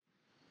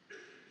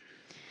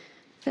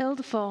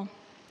Filled full,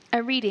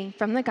 a reading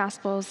from the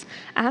Gospels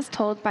as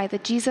told by the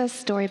Jesus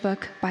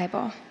Storybook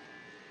Bible.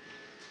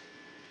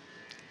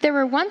 There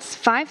were once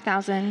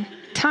 5,000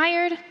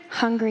 tired,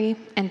 hungry,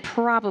 and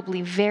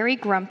probably very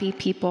grumpy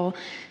people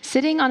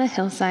sitting on a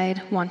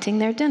hillside wanting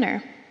their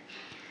dinner.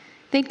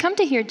 They'd come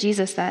to hear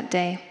Jesus that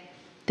day.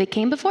 They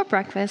came before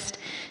breakfast,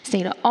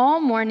 stayed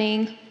all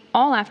morning,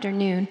 all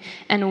afternoon,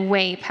 and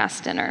way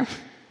past dinner.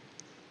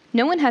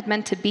 No one had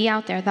meant to be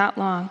out there that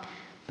long,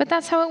 but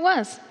that's how it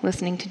was,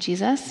 listening to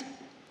Jesus,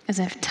 as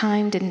if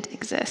time didn't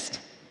exist.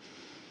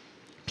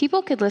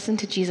 People could listen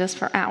to Jesus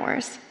for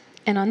hours,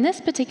 and on this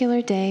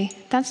particular day,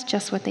 that's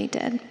just what they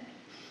did.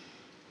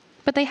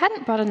 But they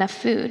hadn't brought enough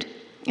food,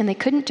 and they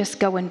couldn't just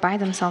go and buy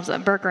themselves a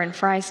burger and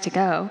fries to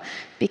go,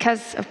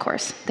 because, of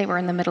course, they were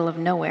in the middle of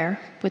nowhere,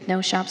 with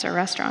no shops or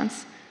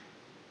restaurants.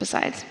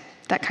 Besides,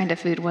 that kind of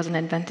food wasn't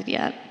invented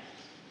yet.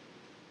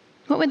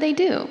 What would they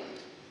do?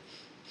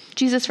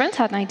 Jesus' friends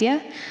had an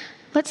idea.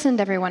 Let's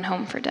send everyone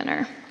home for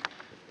dinner.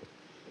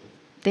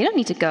 They don't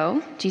need to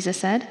go, Jesus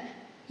said.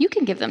 You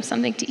can give them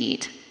something to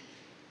eat.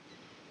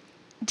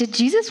 Did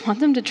Jesus want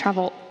them to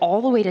travel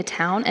all the way to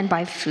town and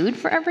buy food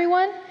for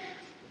everyone?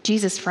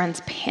 Jesus'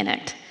 friends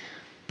panicked.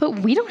 But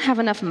we don't have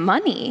enough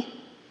money.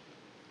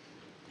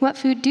 What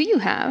food do you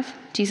have?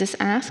 Jesus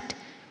asked.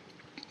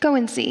 Go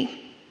and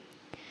see.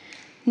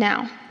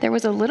 Now, there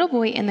was a little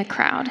boy in the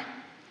crowd.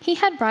 He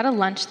had brought a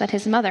lunch that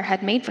his mother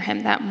had made for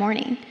him that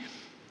morning.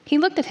 He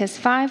looked at his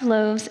 5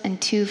 loaves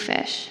and 2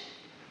 fish.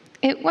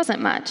 It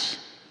wasn't much,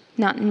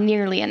 not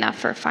nearly enough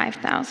for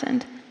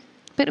 5,000,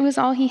 but it was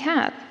all he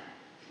had.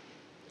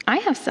 I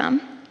have some,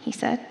 he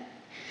said.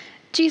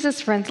 Jesus'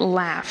 friends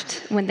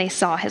laughed when they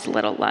saw his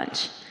little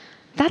lunch.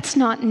 That's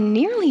not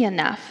nearly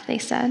enough, they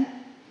said.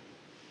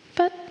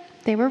 But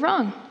they were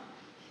wrong.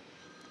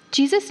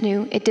 Jesus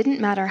knew it didn't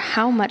matter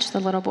how much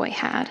the little boy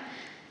had.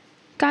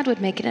 God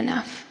would make it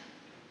enough,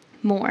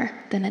 more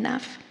than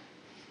enough.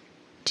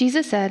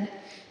 Jesus said,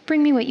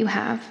 "Bring me what you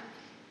have."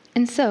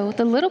 And so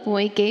the little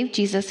boy gave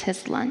Jesus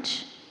his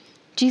lunch.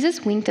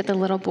 Jesus winked at the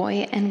little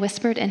boy and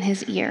whispered in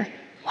his ear,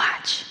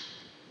 "Watch."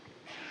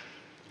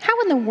 How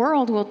in the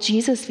world will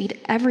Jesus feed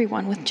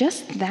everyone with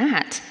just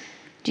that?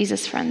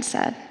 Jesus' friends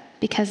said,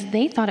 because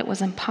they thought it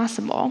was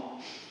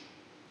impossible.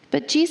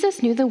 But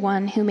Jesus knew the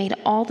one who made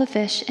all the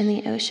fish in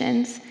the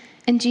oceans,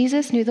 and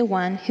Jesus knew the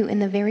one who in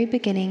the very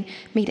beginning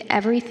made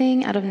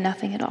everything out of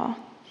nothing at all.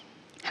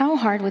 How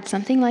hard would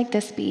something like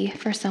this be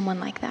for someone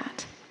like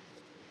that?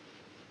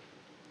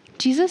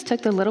 Jesus took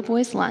the little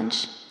boy's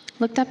lunch,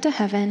 looked up to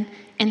heaven,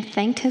 and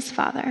thanked his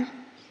Father.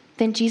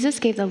 Then Jesus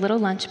gave the little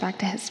lunch back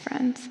to his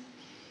friends.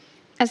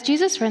 As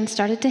Jesus' friends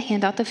started to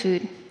hand out the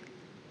food,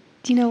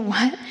 do you know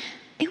what?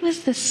 It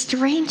was the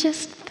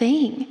strangest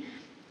thing.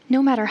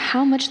 No matter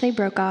how much they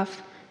broke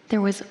off, there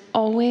was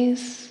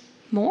always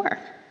more,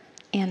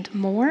 and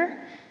more,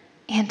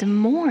 and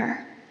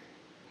more.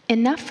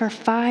 Enough for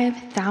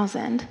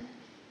 5,000.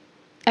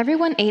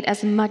 Everyone ate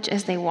as much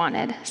as they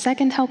wanted,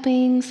 2nd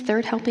helpings,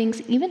 3rd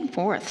helpings, even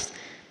 4ths,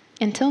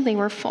 until they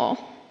were full,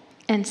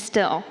 and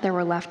still there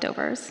were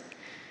leftovers.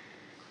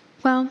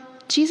 Well,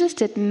 Jesus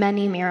did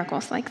many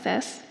miracles like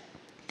this,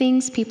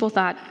 things people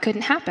thought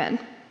couldn't happen,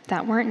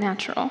 that weren't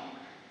natural.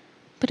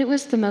 But it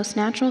was the most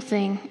natural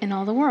thing in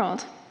all the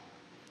world.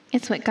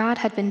 It's what God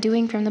had been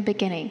doing from the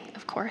beginning,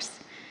 of course,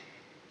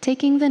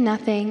 taking the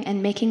nothing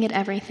and making it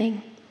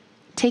everything,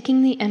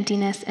 taking the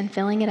emptiness and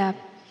filling it up,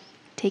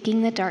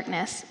 taking the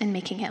darkness and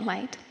making it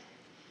light.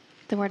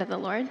 The word of the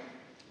Lord.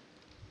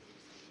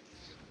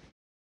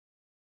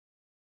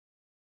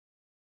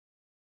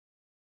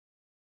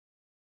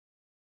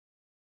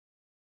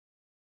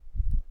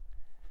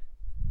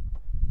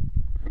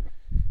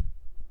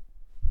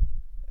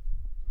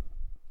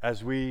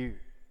 As we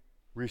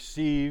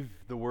receive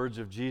the words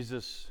of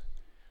Jesus,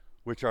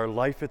 which are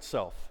life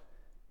itself,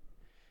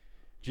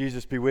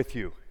 Jesus be with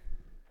you.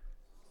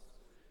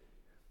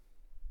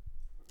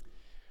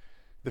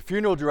 The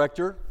funeral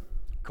director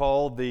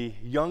called the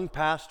young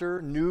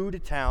pastor new to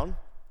town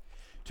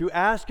to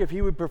ask if he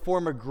would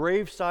perform a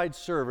graveside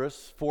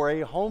service for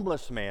a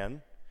homeless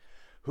man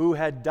who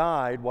had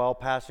died while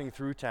passing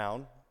through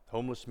town. The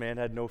homeless man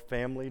had no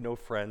family, no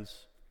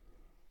friends.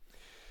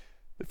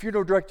 The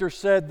funeral director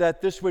said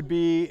that this would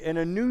be in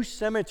a new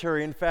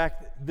cemetery. In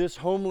fact, this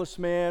homeless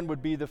man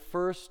would be the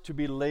first to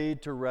be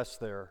laid to rest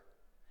there.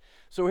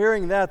 So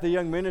hearing that, the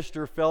young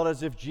minister felt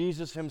as if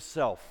Jesus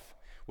himself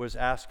was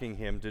asking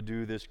him to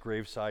do this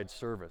graveside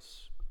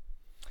service.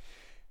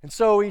 And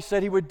so he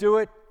said he would do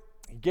it.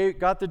 He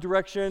got the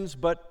directions,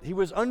 but he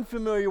was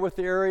unfamiliar with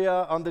the area.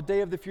 On the day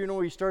of the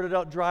funeral, he started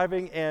out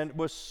driving and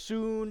was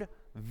soon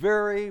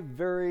very,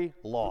 very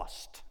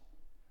lost.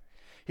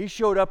 He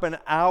showed up an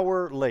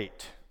hour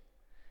late,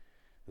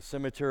 the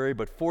cemetery,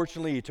 but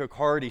fortunately he took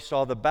heart. He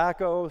saw the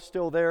backhoe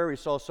still there. He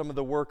saw some of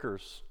the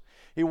workers.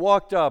 He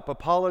walked up,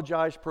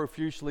 apologized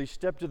profusely,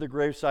 stepped to the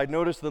graveside,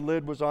 noticed the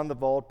lid was on the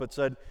vault, but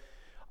said,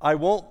 "I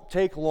won't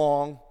take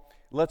long.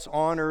 Let's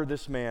honor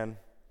this man."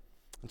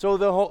 And so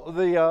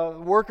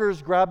the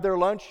workers grabbed their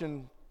lunch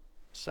and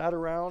sat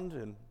around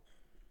and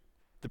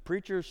the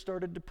preacher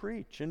started to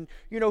preach. And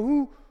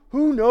who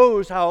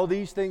knows how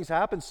these things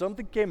happen?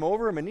 Something came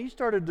over him and he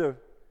started to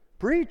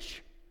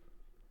preach.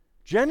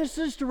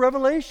 Genesis to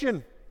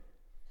Revelation,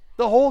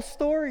 the whole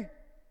story.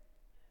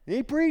 And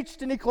he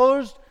preached and he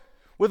closed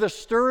with a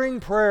stirring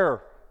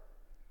prayer.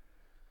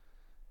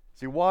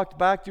 As he walked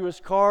back to his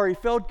car, he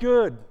felt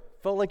good.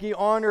 Felt like he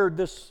honored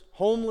this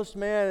homeless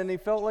man, and he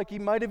felt like he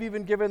might have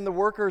even given the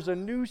workers a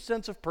new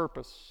sense of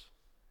purpose.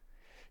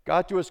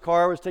 Got to his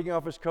car, was taking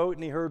off his coat,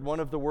 and he heard one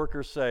of the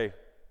workers say,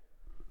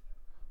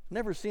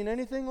 "Never seen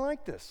anything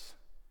like this.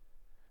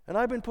 And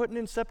I've been putting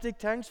in septic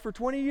tanks for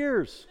 20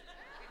 years.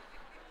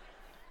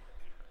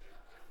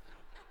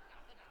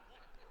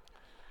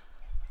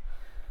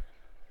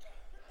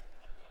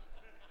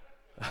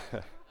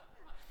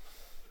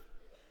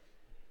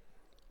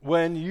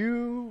 When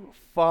you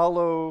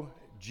follow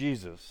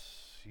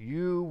Jesus,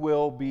 you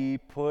will be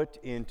put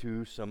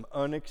into some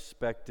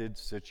unexpected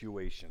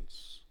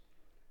situations.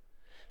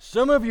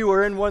 Some of you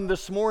are in one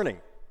this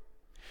morning.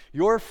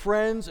 Your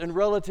friends and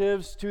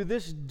relatives to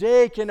this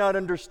day cannot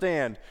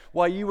understand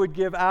why you would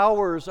give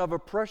hours of a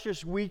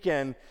precious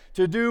weekend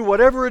to do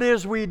whatever it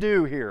is we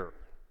do here.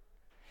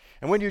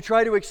 And when you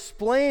try to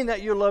explain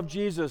that you love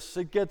Jesus,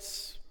 it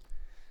gets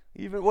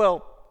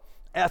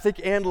I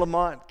think Anne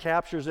Lamott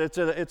captures it.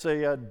 It's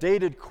a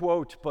dated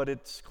quote, but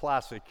it's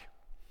classic.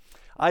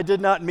 "I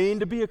did not mean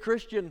to be a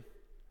Christian.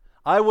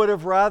 I would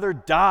have rather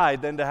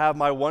died than to have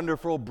my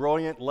wonderful,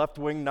 brilliant,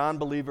 left-wing,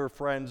 non-believer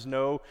friends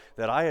know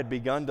that I had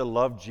begun to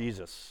love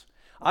Jesus.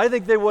 I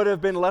think they would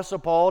have been less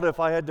appalled if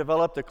I had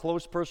developed a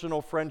close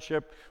personal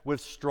friendship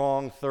with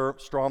Strom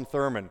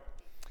Thurmond."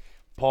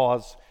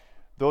 Pause.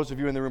 Those of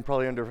you in the room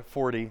probably under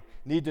 40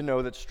 need to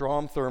know that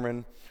Strom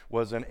Thurmond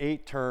was an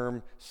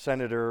 8-term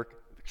senator,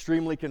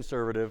 extremely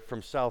conservative,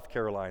 from South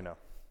Carolina.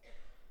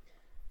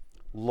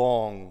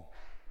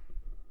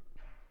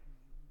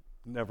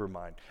 Never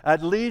mind.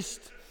 At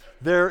least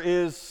there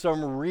is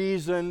some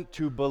reason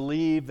to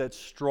believe that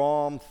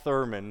Strom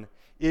Thurmond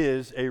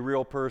is a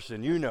real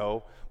person.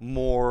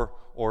 More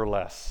or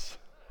less.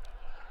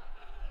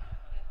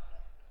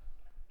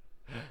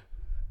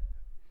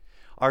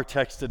 Our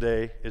text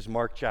today is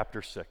Mark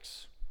chapter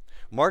 6.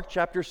 Mark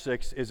chapter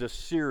 6 is a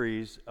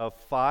series of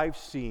 5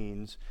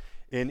 scenes.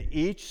 In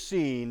each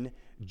scene,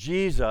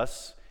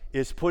 Jesus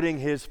is putting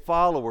his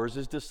followers,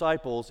 his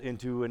disciples,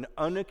 into an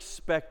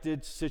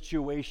unexpected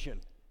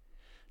situation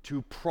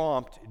to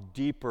prompt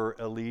deeper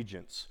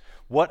allegiance.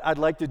 What I'd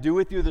like to do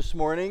with you this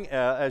morning,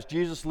 as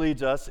Jesus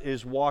leads us,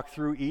 is walk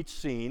through each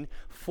scene.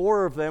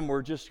 4 of them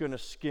we're just going to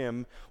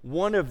skim.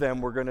 1 of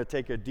them we're going to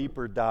take a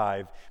deeper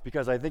dive,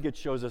 because I think it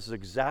shows us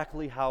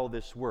exactly how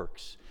this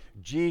works.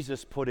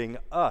 Jesus putting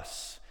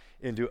us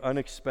into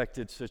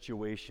unexpected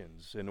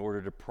situations in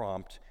order to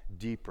prompt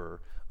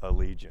deeper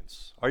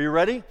allegiance. Are you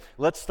ready?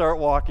 Let's start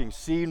walking.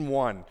 Scene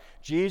 1.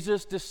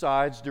 Jesus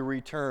decides to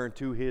return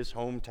to his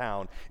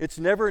hometown. It's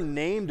never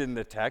named in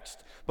the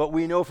text, but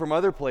we know from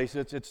other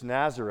places it's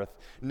Nazareth.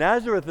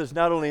 Nazareth is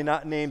not only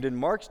not named in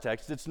Mark's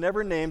text, it's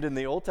never named in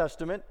the Old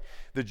Testament.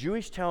 The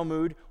Jewish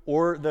Talmud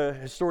or the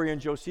historian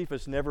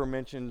Josephus never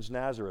mentions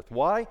Nazareth.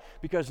 Why?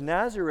 Because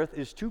Nazareth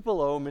is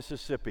Tupelo,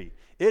 Mississippi.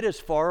 It is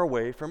far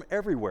away from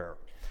everywhere.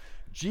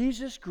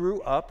 Jesus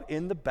grew up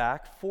in the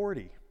back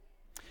 40.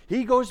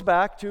 He goes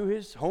back to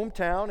his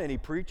hometown and he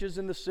preaches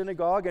in the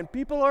synagogue, and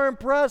people are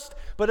impressed,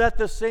 but at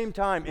the same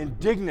time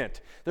indignant.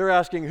 They're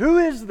asking, "Who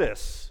is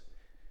this?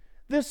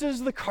 This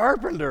is the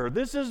carpenter.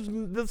 This is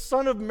the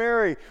son of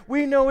Mary.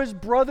 We know his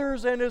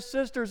brothers and his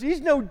sisters.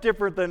 He's no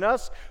different than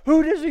us.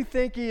 Who does he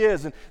think he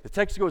is?" And the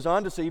text goes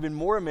on to say, even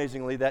more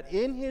amazingly, that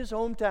in his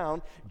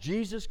hometown,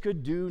 Jesus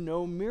could do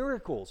no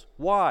miracles.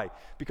 Why?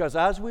 Because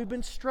as we've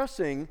been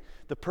stressing,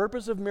 the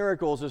purpose of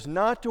miracles is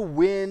not to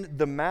win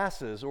the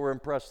masses or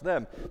impress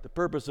them. The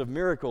purpose of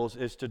miracles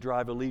is to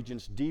drive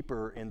allegiance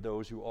deeper in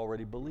those who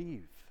already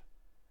believe.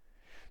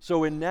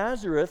 So in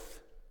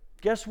Nazareth,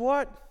 guess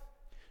what?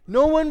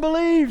 No one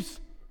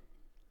believes.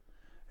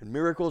 And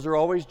miracles are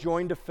always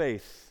joined to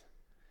faith.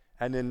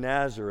 And in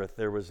Nazareth,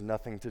 there was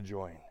nothing to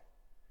join.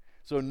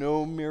 So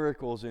no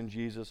miracles in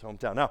Jesus'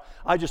 hometown. Now,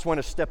 I just want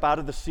to step out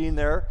of the scene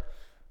there.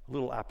 A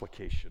little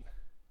application.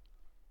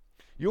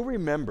 You'll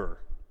remember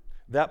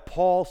that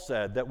Paul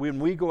said that when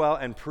we go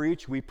out and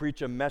preach, we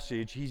preach a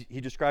message.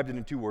 He described it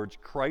in 2 words: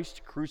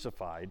 Christ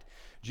crucified.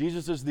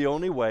 Jesus is the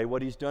only way.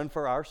 What he's done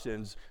for our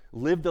sins,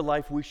 lived the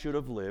life we should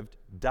have lived,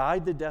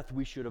 died the death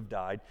we should have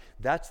died.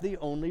 That's the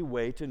only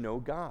way to know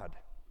God.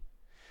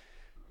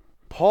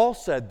 Paul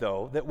said,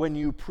 though, that when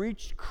you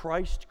preach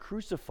Christ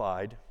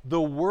crucified,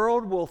 the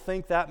world will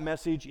think that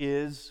message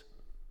is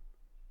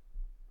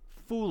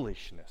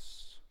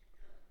foolishness.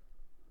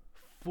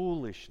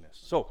 Foolishness.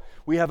 So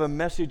we have a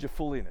message of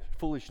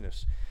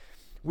foolishness.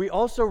 We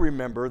also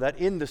remember that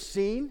in the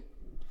scene,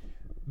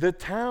 the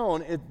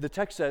town, the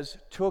text says,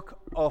 took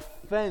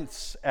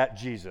offense at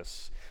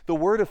Jesus. The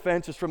word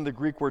offense is from the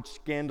Greek word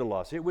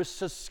skandalos. It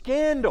was a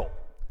scandal.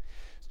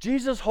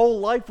 Jesus' whole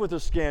life was a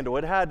scandal.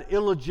 It had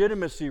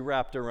illegitimacy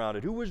wrapped around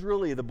it. Who was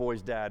really the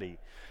boy's daddy?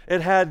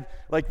 It had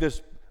like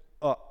this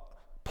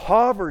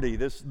poverty,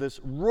 this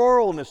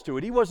ruralness to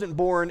it. He wasn't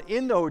born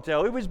in the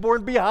hotel, he was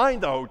born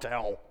behind the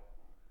hotel.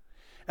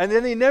 And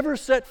then he never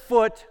set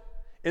foot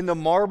in the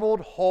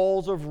marbled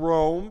halls of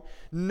Rome,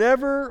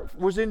 never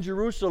was in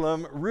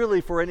Jerusalem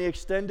really for any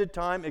extended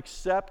time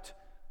except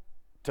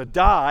to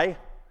die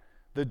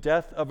the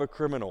death of a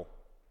criminal.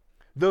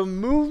 The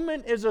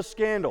movement is a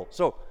scandal.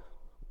 So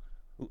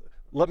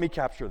let me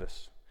capture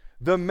this.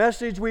 The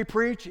message we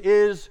preach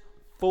is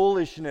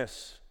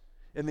foolishness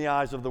in the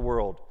eyes of the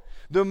world.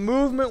 The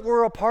movement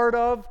we're a part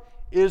of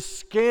is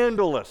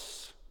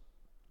scandalous.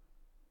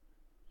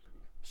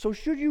 So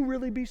should you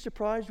really be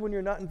surprised when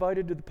you're not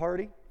invited to the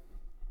party?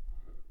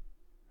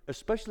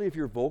 Especially if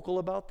you're vocal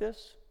about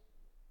this?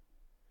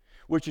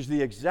 Which is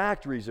the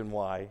exact reason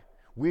why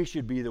we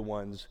should be the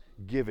ones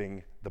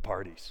giving the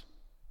parties.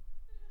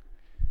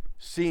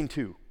 Scene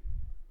 2.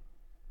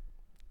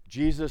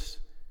 Jesus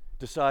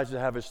decides to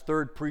have his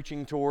third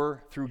preaching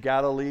tour through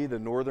Galilee, the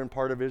northern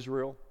part of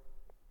Israel.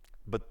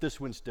 But this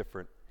one's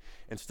different.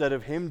 Instead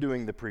of him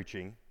doing the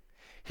preaching,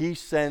 he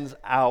sends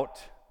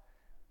out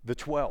the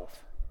 12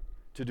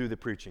 to do the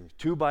preaching.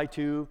 2 by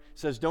 2,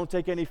 says don't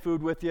take any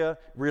food with you,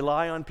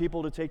 rely on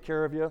people to take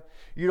care of you.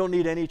 You don't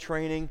need any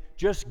training,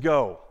 just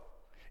go.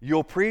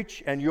 You'll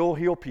preach and you'll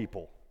heal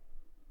people.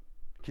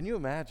 Can you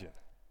imagine?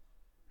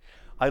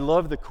 I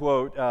love the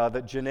quote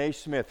that Janae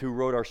Smith, who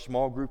wrote our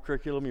small group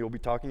curriculum, you'll be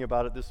talking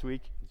about it this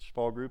week,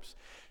 small groups.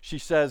 She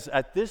says,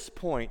 at this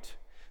point,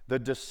 the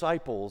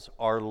disciples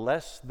are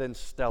less than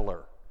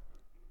stellar.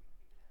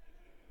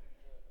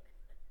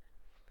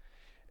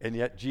 And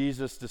yet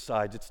Jesus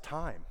decides it's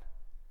time.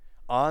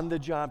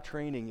 On-the-job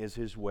training is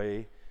his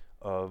way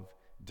of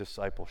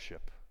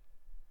discipleship.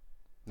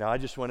 Now, I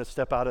just want to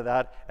step out of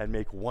that and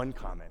make one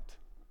comment.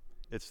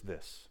 It's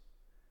this.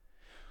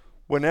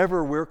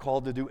 Whenever we're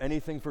called to do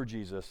anything for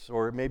Jesus,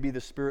 or maybe the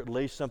Spirit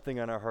lays something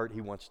on our heart he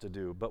wants to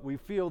do, but we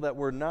feel that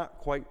we're not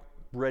quite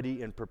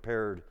ready and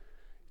prepared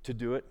to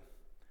do it,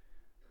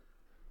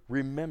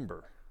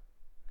 remember,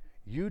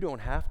 you don't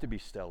have to be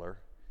stellar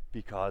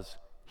because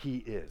he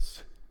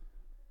is.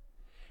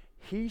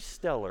 He's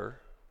stellar.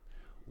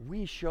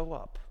 We show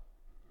up.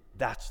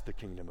 That's the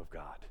kingdom of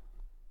God.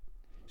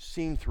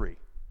 Scene 3.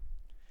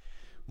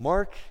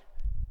 Mark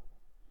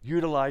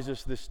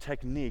utilizes this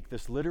technique,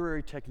 this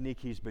literary technique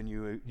he's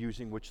been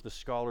using, which the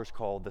scholars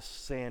call the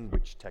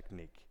sandwich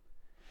technique.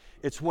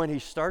 It's when he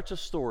starts a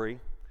story,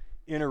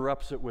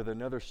 interrupts it with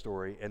another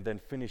story, and then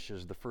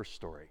finishes the first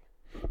story.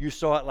 You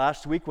saw it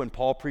last week when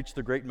Paul preached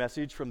the great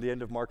message from the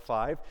end of Mark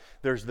 5.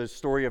 There's the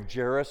story of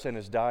Jairus and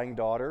his dying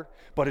daughter,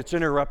 but it's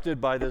interrupted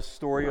by the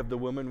story of the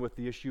woman with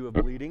the issue of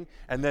bleeding,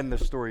 and then the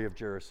story of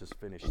Jairus is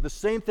finished. The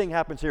same thing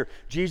happens here.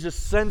 Jesus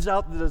sends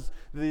out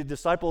the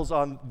disciples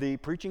on the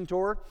preaching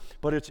tour,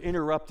 but it's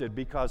interrupted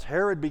because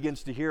Herod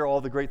begins to hear all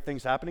the great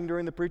things happening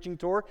during the preaching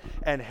tour,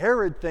 and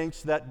Herod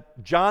thinks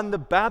that John the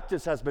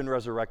Baptist has been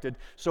resurrected,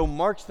 so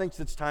Mark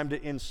thinks it's time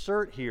to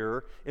insert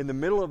here in the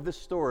middle of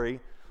this story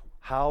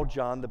how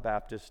John the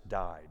Baptist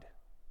died.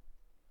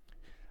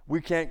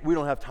 We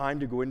don't have time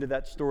to go into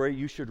that story.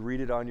 You should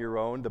read it on your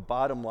own. The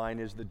bottom line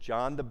is that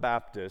John the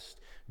Baptist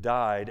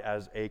died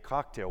as a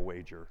cocktail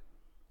wager.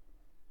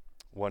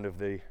 One of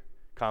the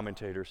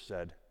commentators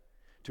said,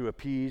 to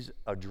appease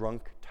a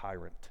drunk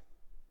tyrant.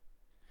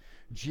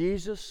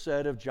 Jesus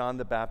said of John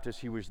the Baptist,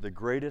 he was the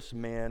greatest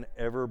man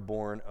ever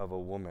born of a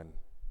woman.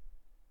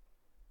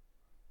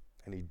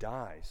 And he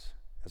dies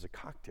as a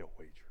cocktail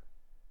wager.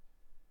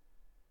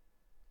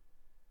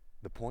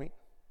 The point?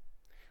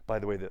 By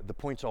the way, the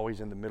point's always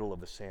in the middle of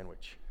the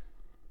sandwich.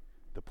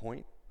 The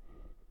point?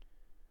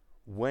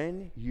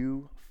 When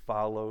you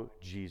follow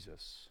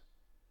Jesus,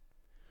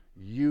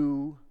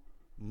 you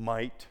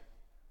might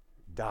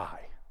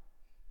die.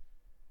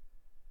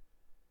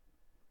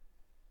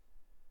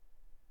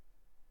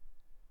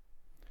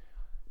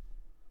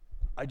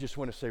 I just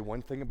want to say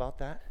one thing about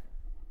that.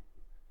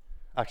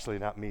 Actually,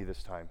 not me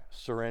this time.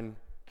 Søren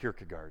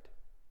Kierkegaard.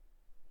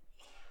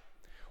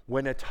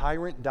 When a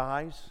tyrant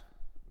dies,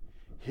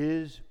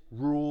 his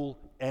rule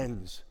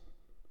ends.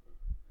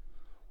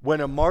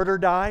 When a martyr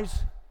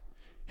dies,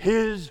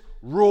 his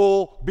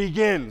rule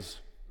begins.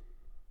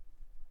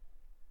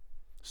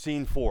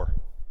 Scene 4.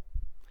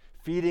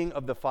 Feeding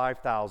of the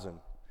 5,000.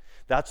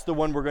 That's the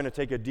one we're going to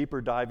take a deeper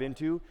dive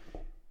into.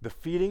 The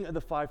feeding of the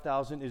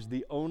 5,000 is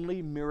the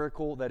only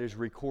miracle that is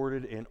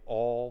recorded in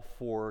all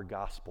 4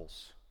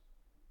 Gospels.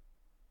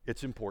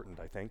 It's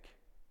important, I think.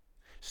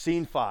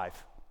 Scene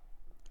 5.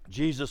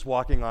 Jesus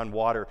walking on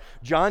water.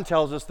 John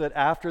tells us that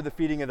after the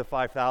feeding of the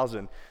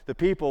 5,000, the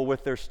people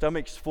with their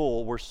stomachs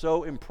full were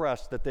so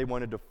impressed that they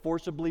wanted to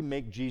forcibly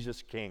make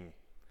Jesus king.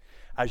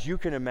 As you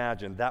can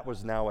imagine, that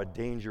was now a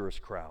dangerous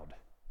crowd.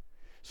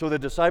 So the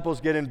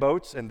disciples get in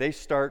boats and they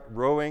start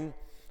rowing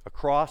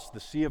across the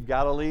Sea of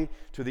Galilee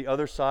to the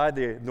other side,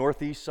 the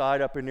northeast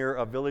side, up near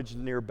a village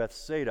near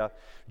Bethsaida.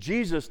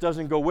 Jesus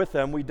doesn't go with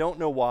them. We don't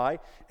know why.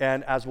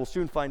 And as we'll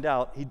soon find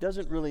out, he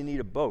doesn't really need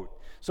a boat.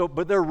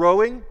 But they're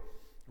rowing,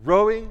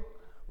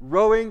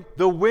 rowing.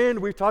 The wind,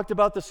 we've talked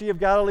about the Sea of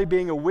Galilee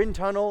being a wind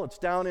tunnel. It's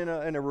down in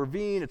a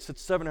ravine. It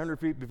sits 700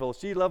 feet below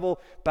sea level,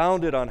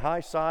 bounded on high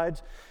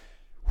sides.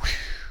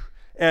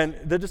 And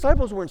the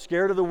disciples weren't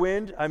scared of the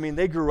wind. I mean,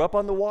 they grew up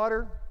on the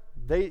water.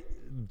 They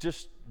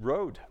just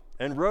rowed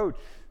and rowed.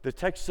 The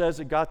text says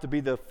it got to be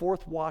the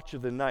fourth watch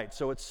of the night.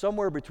 So it's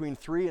somewhere between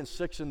 3 and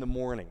 6 in the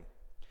morning.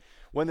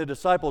 When the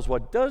disciples,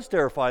 what does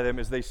terrify them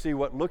is they see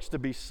what looks to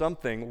be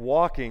something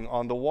walking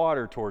on the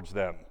water towards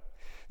them.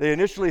 They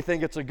initially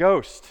think it's a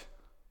ghost.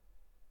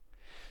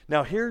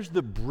 Now, here's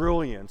the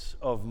brilliance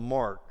of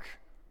Mark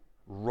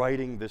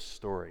writing this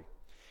story.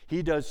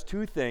 He does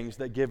two things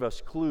that give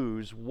us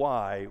clues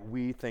why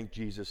we think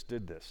Jesus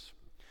did this.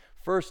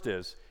 First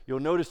is, you'll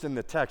notice in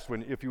the text,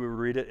 if you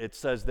read it, it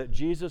says that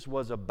Jesus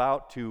was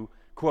about to,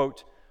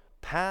 quote,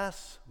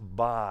 pass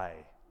by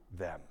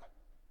them.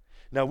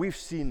 Now, we've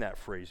seen that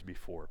phrase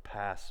before,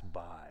 pass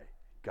by,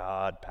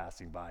 God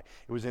passing by.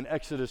 It was in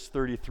Exodus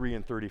 33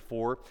 and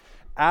 34.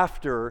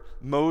 After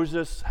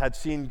Moses had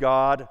seen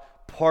God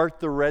part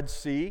the Red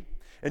Sea,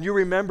 and you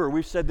remember,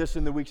 we've said this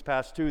in the weeks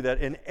past too,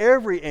 that in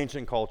every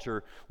ancient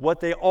culture,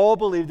 what they all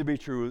believed to be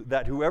true,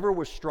 that whoever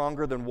was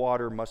stronger than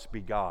water must be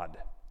God.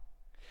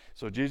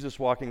 So Jesus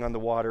walking on the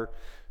water,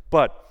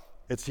 but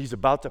he's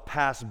about to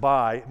pass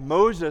by.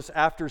 Moses,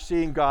 after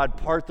seeing God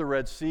part the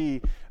Red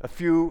Sea, a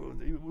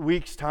few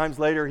weeks, times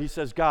later, he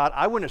says, God,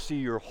 I want to see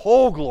your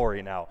whole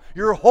glory now,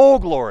 your whole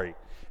glory.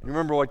 And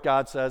remember what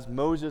God says?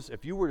 Moses,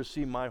 if you were to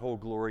see my whole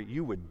glory,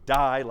 you would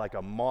die like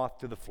a moth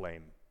to the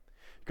flame.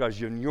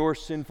 Because in your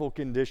sinful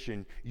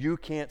condition, you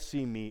can't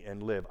see me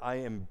and live. I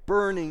am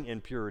burning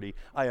in purity.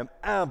 I am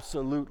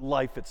absolute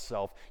life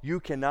itself. You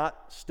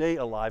cannot stay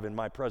alive in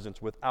my presence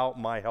without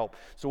my help.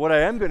 So what I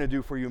am going to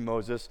do for you,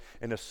 Moses,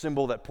 in a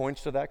symbol that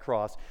points to that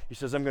cross, he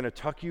says, I'm going to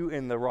tuck you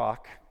in the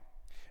rock,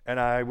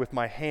 and with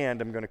my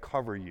hand, I'm going to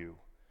cover you.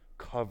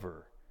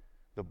 Cover.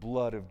 The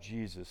blood of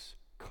Jesus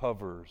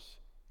covers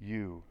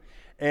you.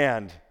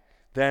 And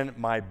then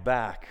my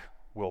back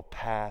will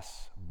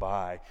pass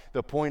by.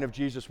 The point of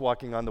Jesus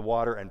walking on the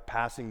water and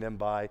passing them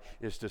by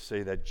is to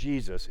say that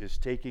Jesus is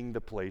taking the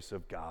place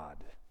of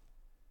God.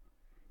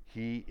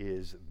 He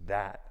is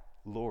that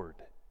Lord.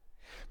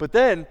 But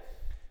then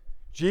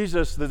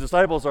the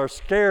disciples are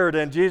scared,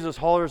 and Jesus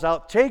hollers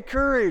out, "Take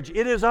courage,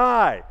 it is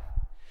I."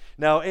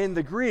 Now, in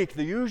the Greek,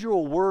 the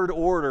usual word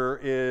order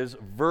is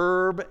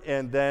verb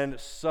and then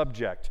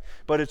subject,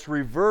 but it's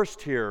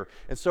reversed here.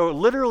 And so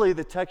literally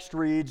the text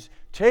reads,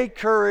 "Take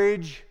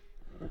courage,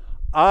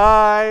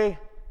 I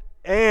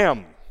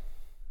am."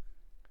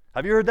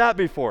 Have you heard that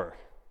before?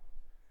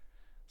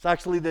 It's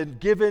actually the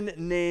given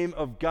name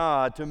of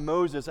God to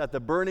Moses at the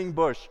burning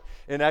bush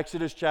in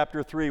Exodus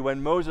chapter 3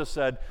 when Moses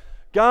said,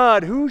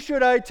 God, who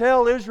should I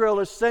tell Israel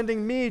is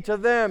sending me to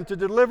them to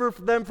deliver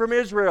them from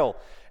Israel?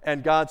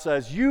 And God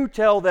says, you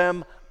tell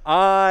them,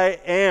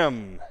 I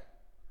am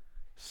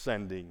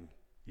sending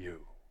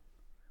you.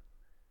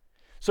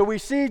 So we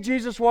see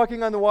Jesus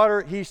walking on the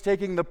water. He's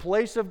taking the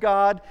place of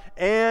God,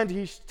 and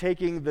he's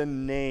taking the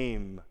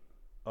name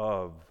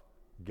of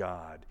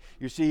God.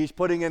 You see, he's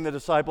putting in the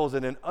disciples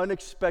in an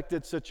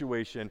unexpected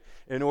situation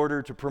in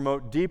order to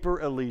promote deeper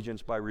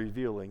allegiance by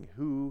revealing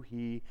who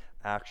he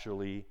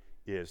actually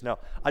is. Now,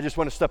 I just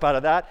want to step out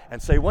of that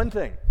and say one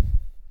thing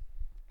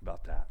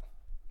about that.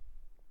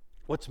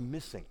 What's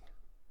missing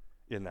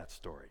in that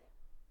story?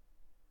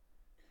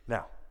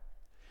 Now,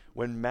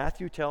 when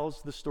Matthew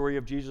tells the story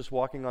of Jesus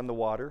walking on the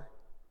water,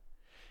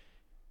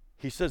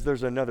 he says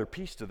there's another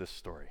piece to this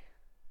story.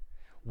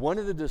 One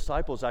of the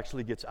disciples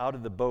actually gets out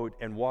of the boat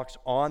and walks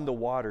on the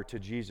water to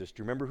Jesus.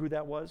 Do you remember who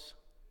that was?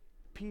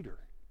 Peter.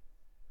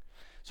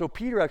 So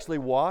Peter actually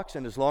walks,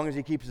 and as long as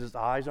he keeps his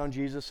eyes on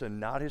Jesus and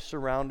not his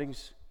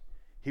surroundings,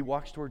 he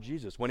walks toward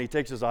Jesus. When he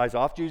takes his eyes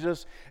off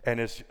Jesus and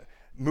is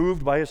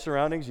moved by his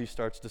surroundings, he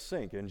starts to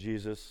sink, and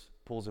Jesus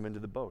pulls him into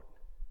the boat.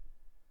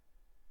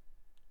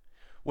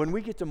 When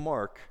we get to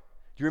Mark,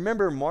 do you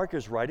remember Mark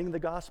is writing the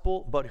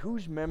gospel, but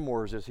whose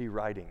memoirs is he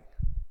writing?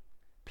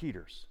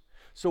 Peter's.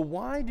 So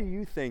why do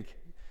you think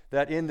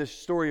that in the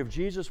story of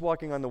Jesus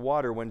walking on the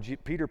water, when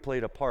Peter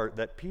played a part,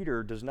 that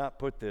Peter does not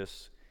put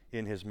this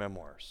in his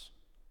memoirs?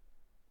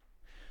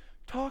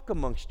 Talk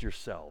amongst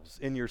yourselves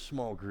in your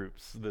small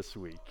groups this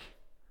week.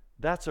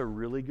 That's a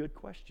really good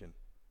question.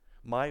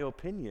 My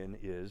opinion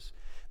is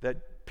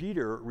that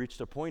Peter reached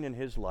a point in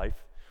his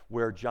life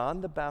where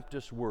John the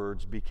Baptist's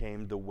words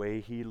became the way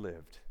he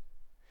lived.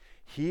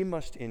 He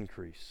must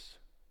increase.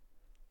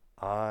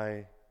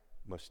 I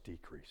must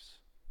decrease.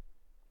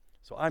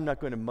 So I'm not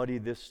going to muddy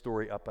this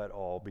story up at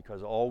all,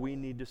 because all we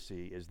need to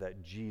see is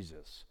that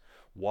Jesus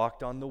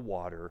walked on the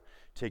water,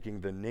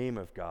 taking the name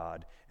of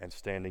God and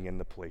standing in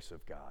the place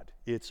of God.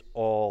 It's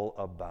all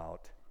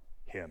about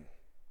him.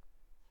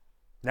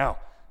 Now,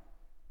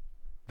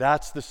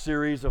 that's the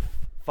series of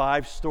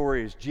 5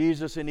 stories,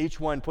 Jesus in each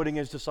one putting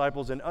his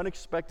disciples in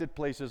unexpected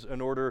places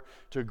in order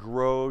to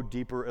grow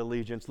deeper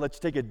allegiance. Let's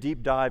take a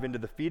deep dive into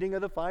the feeding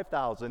of the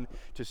 5,000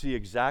 to see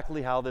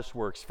exactly how this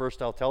works.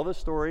 First, I'll tell the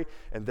story,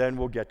 and then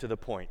we'll get to the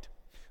point.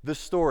 The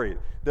story.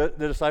 The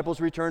disciples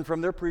return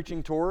from their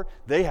preaching tour.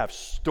 They have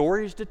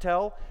stories to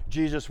tell.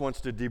 Jesus wants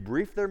to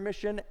debrief their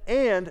mission,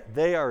 and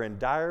they are in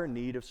dire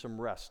need of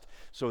some rest.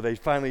 So they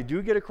finally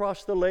do get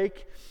across the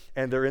lake,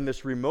 and they're in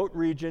this remote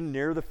region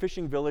near the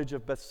fishing village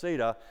of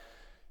Bethsaida.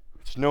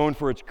 It's known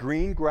for its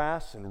green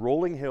grass and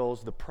rolling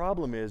hills. The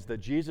problem is that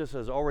Jesus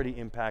has already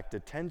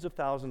impacted tens of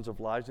thousands of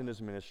lives in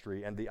his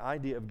ministry, and the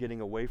idea of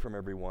getting away from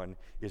everyone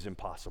is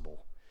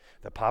impossible.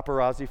 The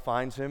paparazzi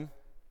finds him.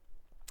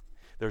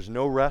 There's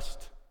no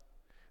rest.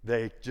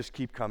 They just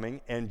keep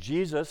coming. And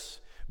Jesus,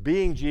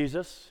 being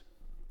Jesus,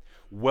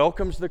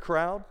 welcomes the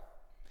crowd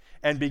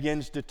and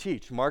begins to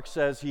teach. Mark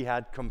says he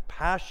had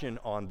compassion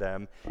on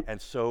them, and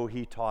so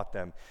he taught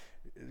them.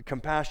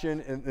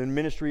 Compassion in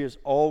ministry is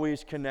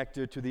always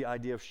connected to the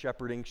idea of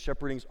shepherding.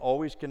 Shepherding's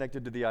always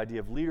connected to the idea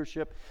of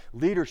leadership.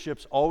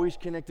 Leadership's always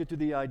connected to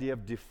the idea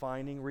of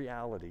defining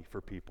reality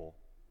for people.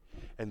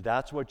 And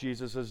that's what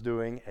Jesus is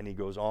doing, and he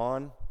goes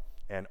on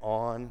and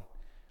on,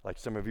 like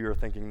some of you are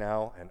thinking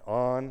now, and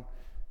on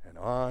and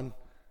on.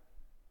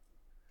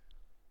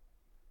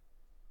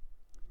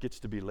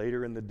 Gets to be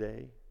later in the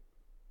day.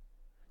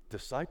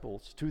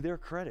 Disciples, to their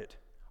credit,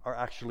 are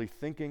actually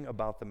thinking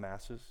about the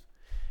masses.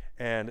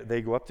 And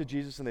they go up to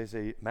Jesus and they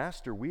say,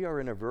 Master, we are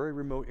in a very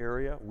remote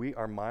area. We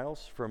are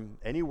miles from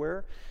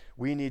anywhere.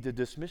 We need to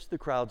dismiss the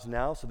crowds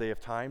now so they have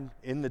time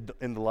in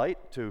the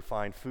light to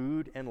find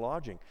food and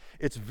lodging.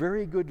 It's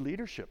very good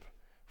leadership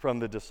from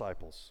the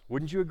disciples.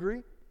 Wouldn't you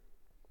agree?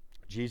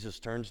 Jesus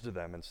turns to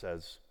them and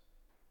says,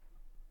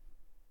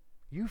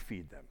 you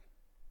feed them.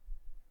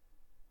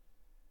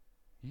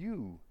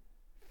 You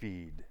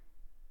feed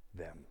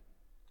them.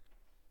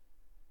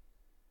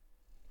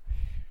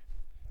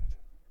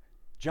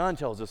 John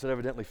tells us that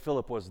evidently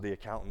Philip was the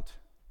accountant.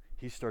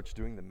 He starts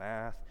doing the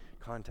math,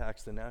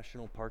 contacts the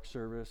National Park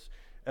Service,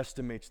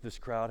 estimates this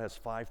crowd has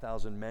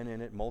 5,000 men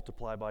in it,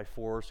 multiply by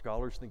 4.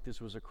 Scholars think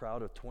this was a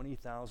crowd of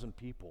 20,000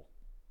 people.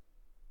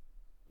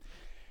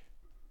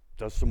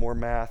 Does some more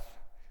math,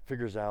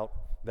 figures out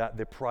that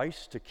the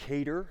price to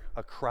cater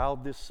a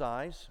crowd this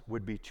size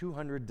would be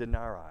 200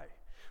 denarii,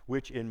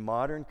 which in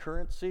modern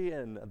currency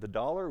and the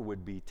dollar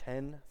would be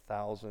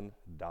 $10,000.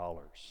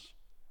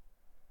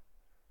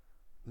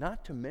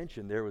 Not to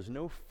mention, there was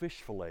no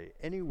fish fillet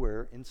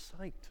anywhere in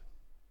sight.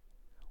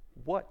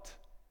 What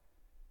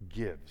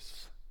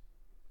gives?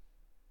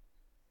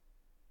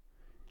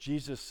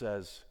 Jesus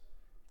says,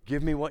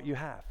 give me what you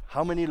have.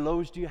 How many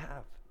loaves do you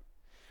have?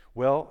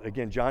 Well,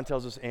 again, John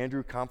tells us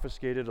Andrew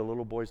confiscated a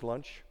little boy's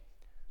lunch,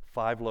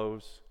 5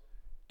 loaves,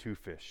 2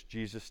 fish.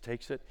 Jesus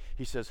takes it.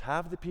 He says,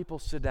 have the people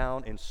sit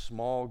down in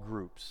small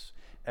groups.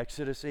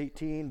 Exodus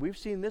 18, we've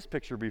seen this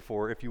picture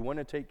before. If you want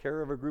to take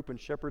care of a group and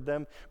shepherd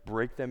them,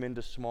 break them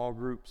into small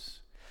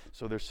groups.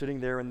 So they're sitting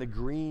there in the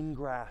green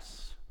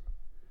grass.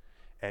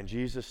 And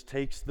Jesus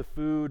takes the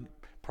food,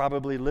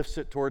 probably lifts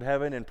it toward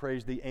heaven, and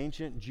prays the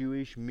ancient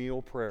Jewish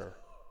meal prayer.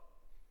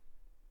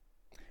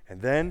 And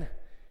then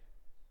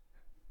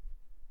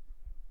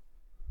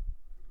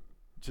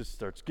just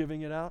starts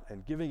giving it out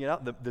and giving it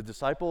out. The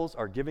disciples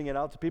are giving it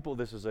out to people.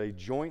 This is a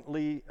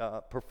jointly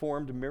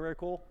performed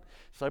miracle.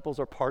 Disciples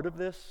are part of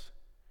this.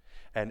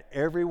 And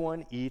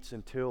everyone eats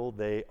until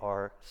they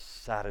are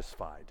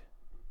satisfied.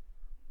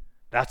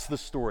 That's the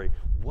story.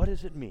 What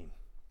does it mean?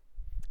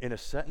 In a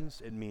sentence,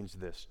 it means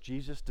this.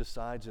 Jesus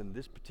decides in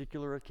this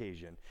particular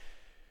occasion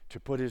to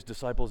put his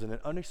disciples in an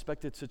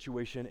unexpected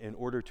situation in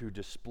order to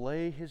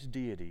display his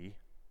deity,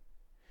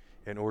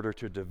 in order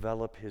to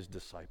develop his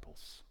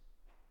disciples.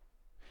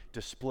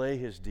 Display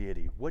his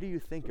deity. What do you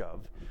think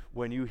of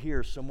when you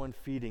hear someone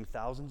feeding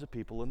thousands of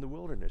people in the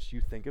wilderness?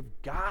 You think of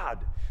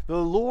God, the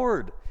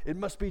Lord. It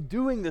must be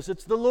doing this.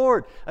 It's the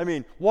Lord. I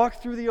mean, walk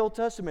through the Old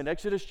Testament,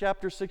 Exodus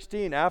chapter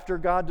 16. After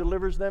God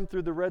delivers them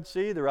through the Red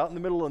Sea, they're out in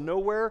the middle of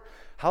nowhere.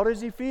 How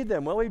does he feed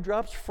them? Well, he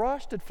drops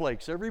frosted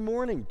flakes every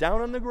morning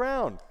down on the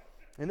ground,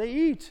 and they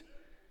eat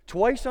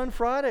twice on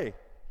Friday,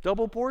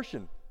 double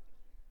portion.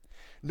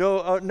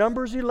 No,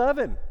 Numbers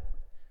 11.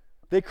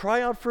 They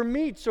cry out for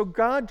meat, so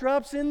God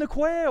drops in the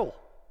quail.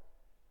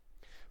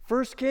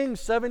 1 Kings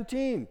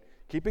 17,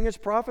 keeping his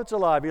prophets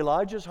alive.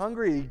 Elijah's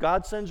hungry.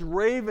 God sends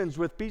ravens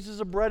with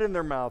pieces of bread in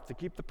their mouth to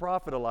keep the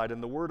prophet alive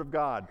and the word of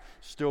God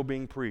still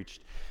being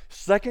preached.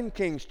 2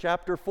 Kings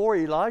chapter 4,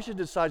 Elijah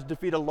decides to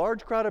feed a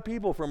large crowd of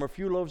people from a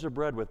few loaves of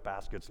bread with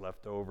baskets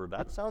left over.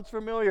 That sounds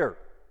familiar.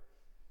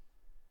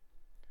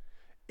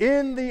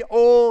 In the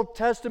Old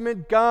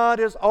Testament,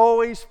 God is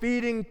always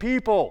feeding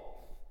people.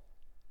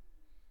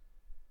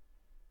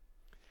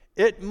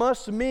 It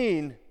must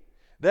mean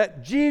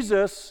that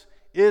Jesus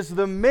is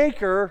the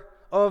maker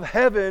of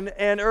heaven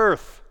and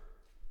earth.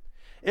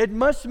 It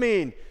must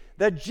mean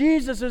that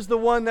Jesus is the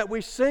one that we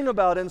sing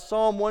about in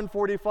Psalm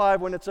 145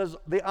 when it says,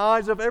 the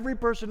eyes of every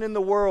person in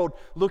the world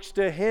looks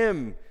to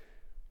him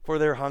for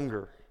their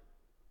hunger.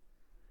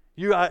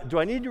 Do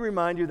I need to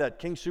remind you that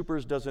King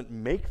Soopers doesn't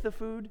make the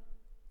food?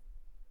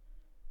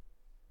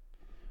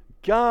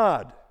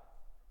 God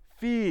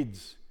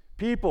feeds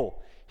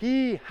people.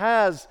 He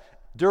has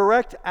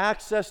direct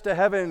access to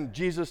heaven,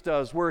 Jesus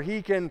does, where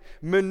he can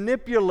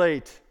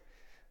manipulate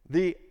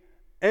the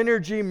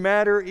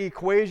energy-matter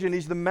equation.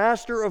 He's the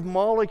master of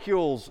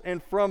molecules,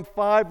 and from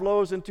 5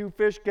 loaves and 2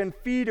 fish can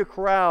feed a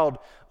crowd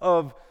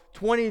of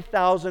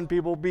 20,000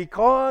 people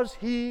because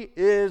he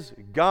is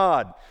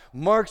God.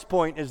 Mark's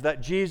point is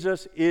that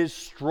Jesus is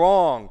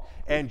strong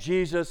and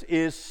Jesus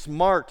is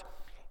smart.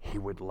 He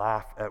would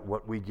laugh at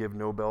what we give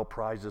Nobel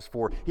Prizes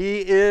for.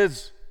 He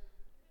is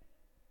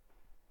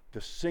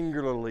the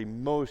singularly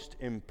most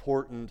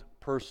important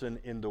person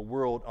in the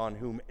world on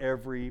whom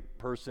every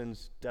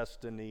person's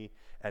destiny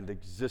and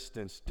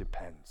existence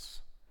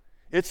depends.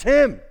 It's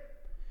him.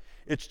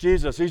 It's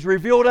Jesus. He's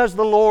revealed as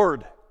the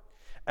Lord.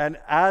 And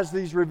as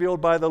he's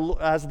revealed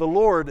as the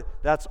Lord,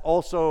 that's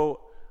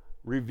also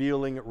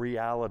revealing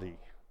reality,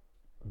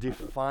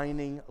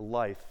 defining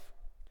life.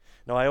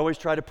 Now, I always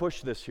try to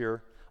push this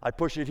here. I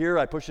push it here.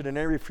 I push it in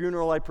every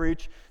funeral I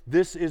preach.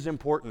 This is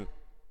important.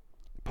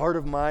 Part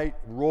of my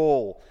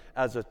role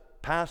as a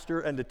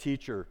pastor and a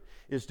teacher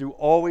is to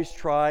always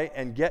try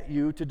and get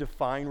you to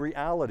define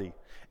reality.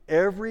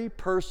 Every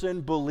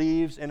person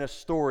believes in a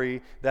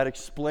story that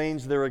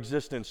explains their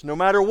existence. No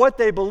matter what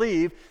they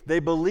believe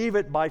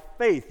it by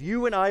faith.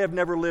 You and I have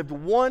never lived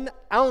 1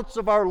 ounce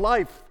of our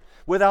life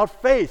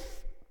without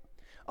faith.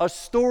 A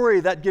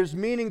story that gives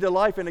meaning to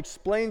life and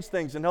explains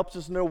things and helps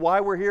us know why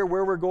we're here,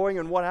 where we're going,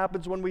 and what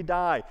happens when we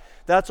die.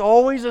 That's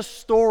always a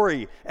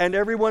story, and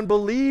everyone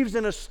believes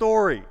in a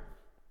story.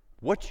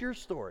 What's your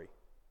story?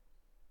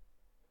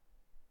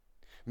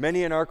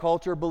 Many in our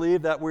culture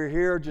believe that we're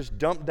here just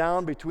dumped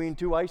down between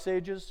 2 ice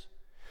ages.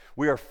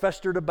 We are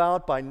festered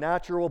about by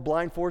natural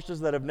blind forces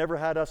that have never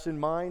had us in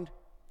mind.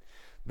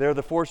 They're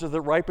the forces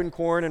that ripen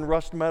corn and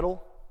rust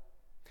metal.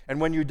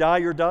 And when you die,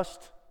 you're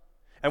dust.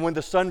 And when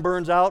the sun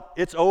burns out,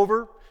 it's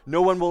over.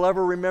 No one will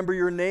ever remember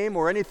your name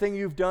or anything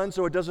you've done,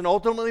 so it doesn't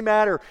ultimately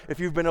matter if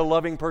you've been a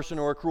loving person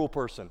or a cruel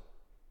person.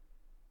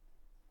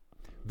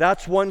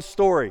 That's one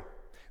story.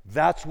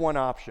 That's one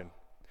option.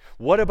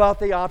 What about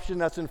the option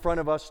that's in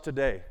front of us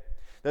today?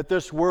 That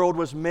this world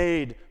was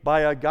made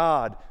by a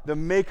God, the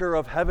maker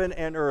of heaven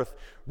and earth,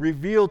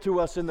 revealed to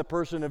us in the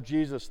person of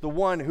Jesus, the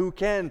one who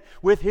can,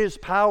 with his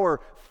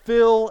power,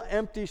 fill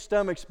empty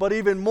stomachs, but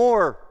even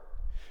more,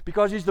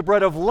 because he's the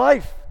bread of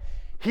life,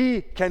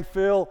 he can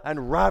fill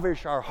and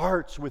ravish our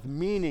hearts with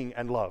meaning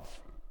and love.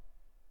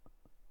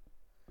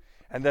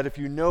 And that if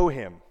you know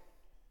him,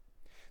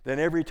 then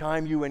every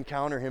time you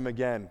encounter him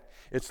again,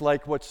 it's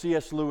like what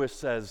C.S. Lewis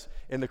says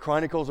in the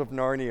Chronicles of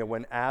Narnia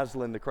when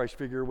Aslan, the Christ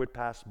figure, would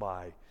pass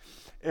by.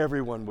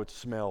 Everyone would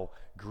smell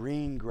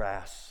green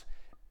grass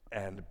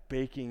and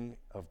baking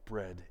of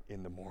bread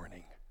in the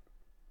morning.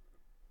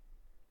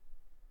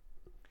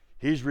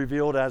 He's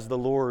revealed as the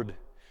Lord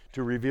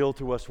to reveal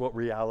to us what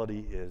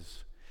reality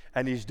is.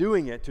 And he's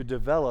doing it to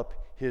develop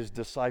his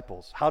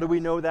disciples. How do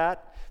we know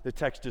that? The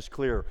text is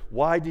clear.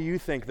 Why do you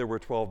think there were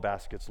 12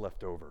 baskets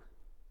left over?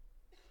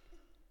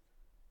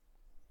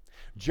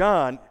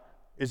 John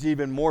is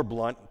even more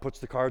blunt, puts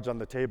the cards on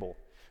the table.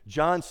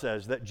 John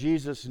says that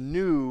Jesus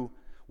knew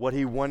what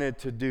he wanted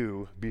to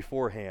do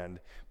beforehand,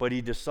 but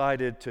he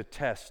decided to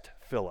test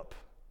Philip.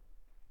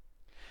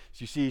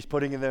 So you see, he's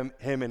putting him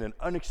in an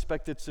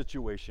unexpected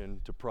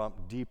situation to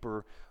prompt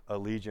deeper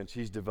allegiance.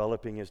 He's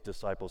developing his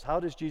disciples. How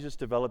does Jesus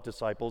develop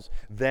disciples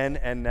then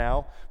and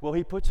now? Well,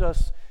 he puts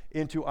us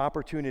into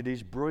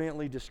opportunities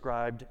brilliantly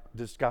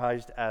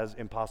disguised as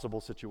impossible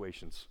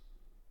situations.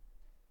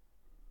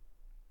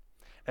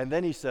 And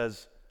then he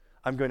says,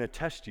 I'm going to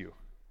test you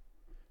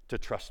to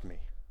trust me.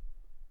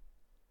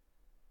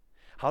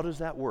 How does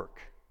that work?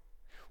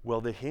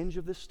 Well, the hinge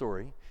of this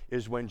story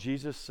is when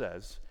Jesus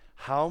says,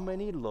 how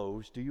many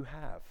loaves do you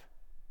have?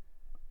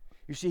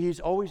 You see,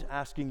 he's always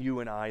asking you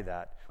and I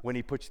that when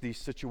he puts these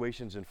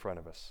situations in front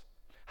of us.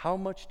 How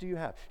much do you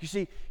have? You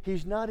see,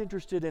 he's not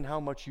interested in how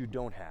much you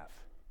don't have.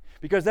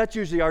 Because that's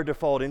usually our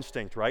default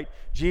instinct, right?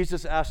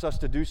 Jesus asks us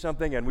to do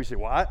something and we say,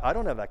 well, I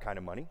don't have that kind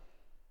of money.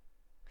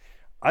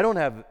 I don't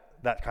have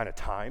that kind of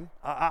time.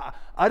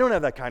 I don't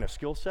have that kind of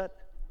skill set.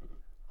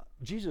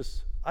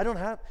 Jesus, I don't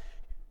have.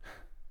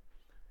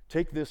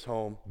 Take this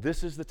home.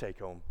 This is the take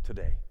home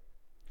today.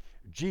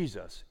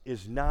 Jesus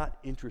is not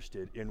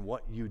interested in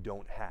what you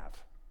don't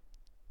have.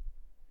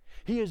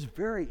 He is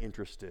very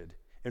interested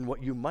in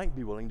what you might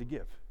be willing to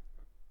give,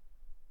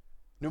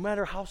 no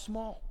matter how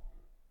small.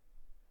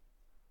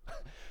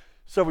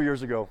 Several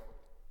years ago,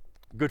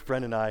 a good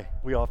friend and I,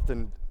 we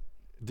often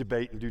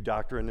debate and do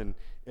doctrine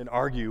and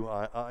argue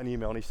on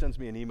email, and he sends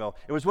me an email.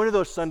 It was one of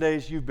those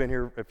Sundays, you've been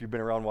here, if you've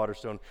been around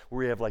Waterstone, where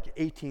we have like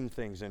 18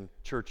 things in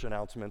church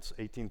announcements,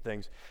 18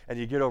 things, and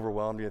you get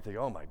overwhelmed, and you think,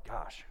 oh my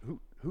gosh,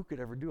 who could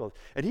ever do all this?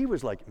 And he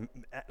was like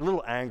a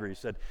little angry. He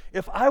said,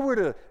 if I were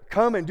to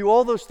come and do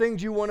all those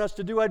things you want us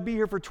to do, I'd be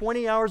here for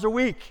 20 hours a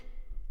week.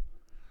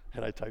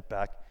 And I typed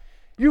back,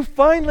 you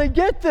finally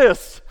get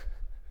this.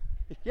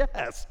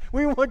 Yes,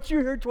 we want you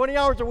here 20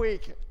 hours a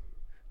week.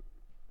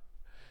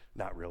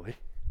 Not really.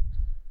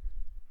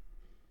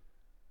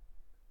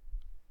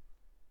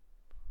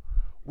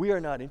 We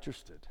are not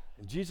interested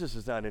Jesus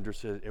is not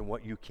interested in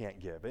what you can't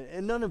give.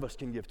 And none of us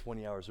can give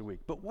 20 hours a week.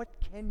 But what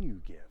can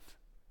you give?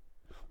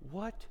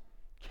 What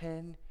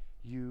can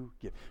you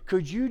give?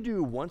 Could you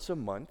do once a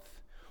month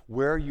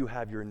where you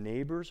have your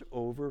neighbors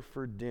over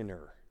for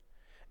dinner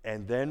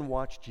and then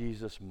watch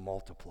Jesus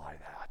multiply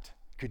that?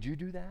 Could you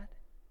do that?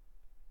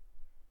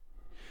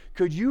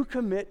 Could you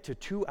commit to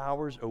 2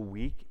 hours a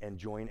week and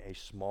join a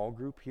small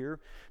group here?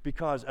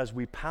 Because as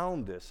we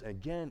pound this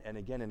again and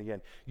again and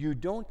again, you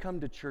don't come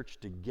to church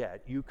to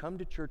get, you come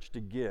to church to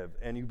give.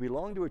 And you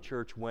belong to a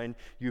church when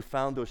you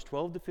found those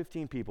 12 to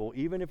 15 people,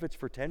 even if it's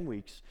for 10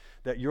 weeks,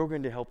 that you're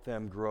going to help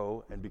them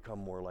grow and become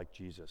more like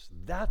Jesus.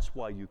 That's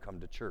why you come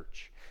to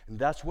church. And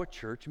that's what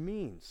church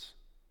means.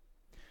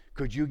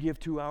 Could you give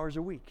 2 hours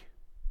a week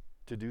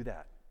to do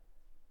that?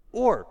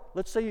 Or,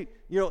 let's say,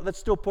 that's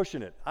still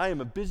pushing it. I am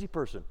a busy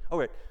person. All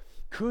right,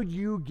 could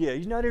you give,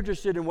 he's not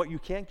interested in what you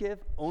can't give,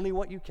 only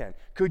what you can.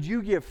 Could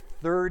you give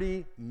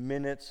 30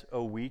 minutes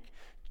a week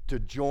to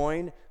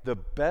join the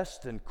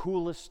best and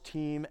coolest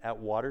team at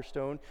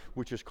Waterstone,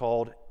 which is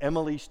called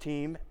Emily's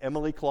team,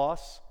 Emily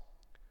Kloss,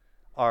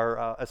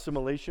 our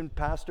assimilation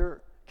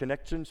pastor,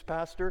 connections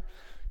pastor?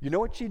 You know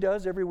what she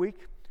does every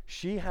week?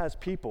 She has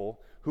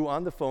people who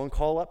on the phone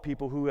call up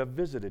people who have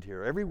visited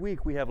here. Every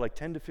week we have like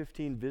 10 to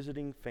 15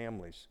 visiting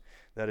families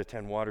that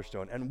attend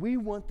Waterstone, and we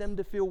want them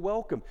to feel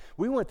welcome.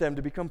 We want them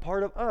to become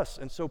part of us,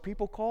 and so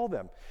people call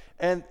them.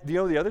 And the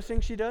other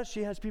thing she does,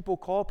 she has people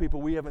call people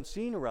we haven't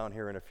seen around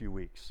here in a few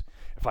weeks.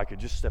 If I could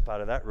just step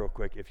out of that real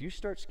quick, if you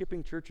start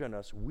skipping church on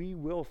us, we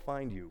will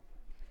find you.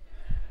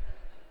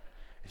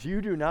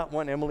 You do not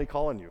want Emily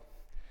calling you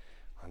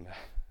on that.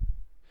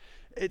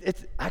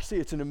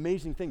 It's an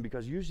amazing thing,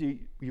 because usually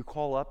you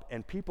call up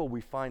and people,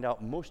 we find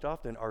out most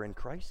often, are in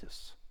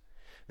crisis.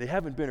 They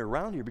haven't been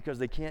around here because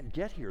they can't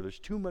get here. There's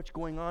too much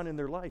going on in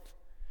their life.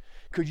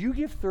 Could you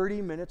give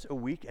 30 minutes a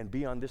week and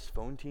be on this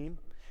phone team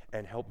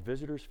and help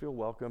visitors feel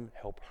welcome,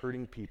 help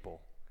hurting people,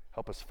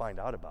 help us find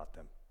out about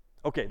them?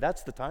 Okay,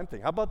 that's the time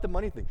thing. How about the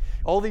money thing?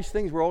 All these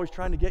things we're always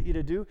trying to get you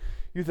to do.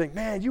 You think,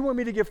 man, you want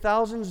me to give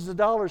thousands of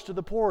dollars to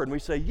the poor. And we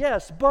say,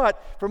 yes,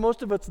 but for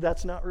most of us,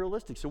 that's not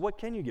realistic. So what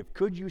can you give?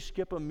 Could you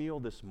skip a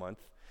meal this month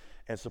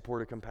and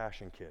support a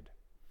Compassion Kid?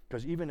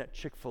 Because even at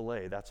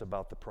Chick-fil-A, that's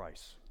about the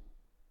price.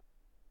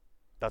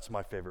 That's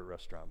my favorite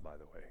restaurant, by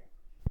the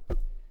way.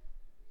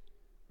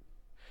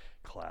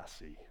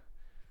 Classy.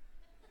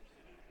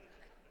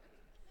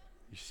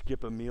 You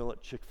skip a meal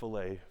at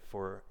Chick-fil-A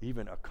for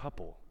even a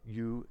couple,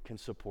 you can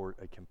support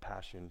a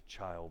Compassion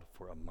child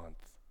for a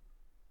month.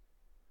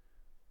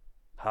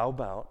 How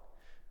about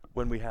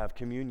when we have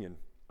communion?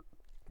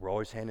 We're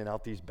always handing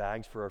out these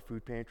bags for our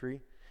food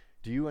pantry.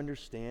 Do you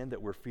understand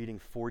that we're feeding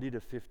 40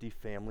 to 50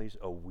 families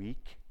a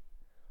week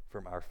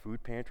from our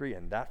food pantry,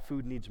 and that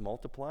food needs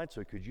multiplied?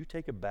 So could you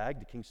take a bag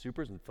to King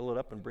Soopers and fill it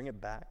up and bring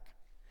it back?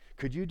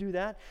 Could you do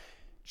that?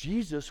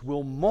 Jesus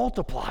will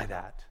multiply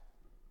that.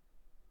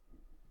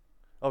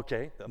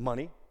 Okay,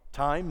 money,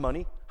 time,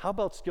 money. How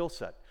about skill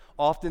set?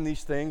 Often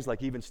these things,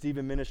 like even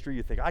Stephen ministry,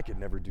 you think, I could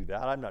never do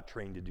that. I'm not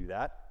trained to do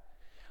that.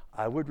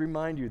 I would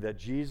remind you that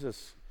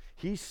Jesus,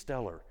 he's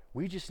stellar.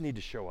 We just need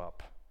to show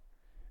up.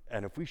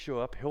 And if we show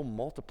up, he'll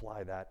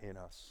multiply that in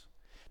us.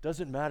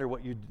 Doesn't matter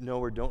what you know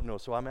or don't know.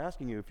 So I'm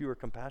asking you, if you're a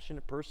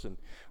compassionate person,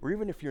 or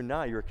even if you're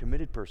not, you're a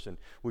committed person,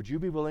 would you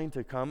be willing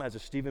to come as a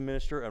Stephen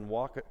minister and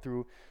walk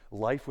through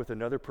life with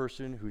another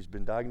person who's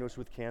been diagnosed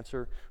with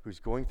cancer, who's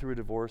going through a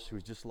divorce,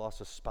 who's just lost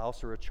a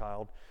spouse or a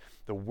child,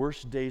 the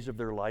worst days of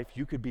their life?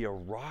 You could be a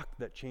rock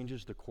that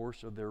changes the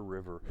course of their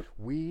river.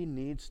 We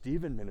need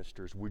Stephen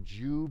ministers. Would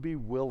you be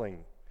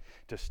willing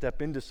to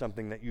step into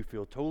something that you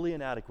feel totally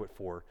inadequate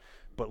for,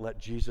 but let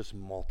Jesus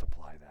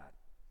multiply that?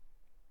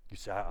 You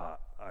say,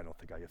 I don't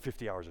think I get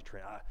 50 hours of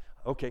training.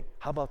 Okay,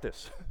 how about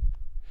this?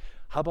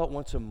 How about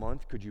once a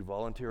month, could you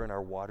volunteer in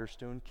our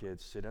Waterstone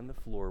Kids, sit on the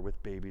floor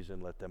with babies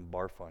and let them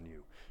barf on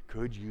you?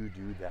 Could you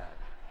do that?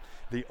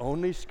 The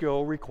only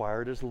skill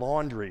required is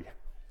laundry.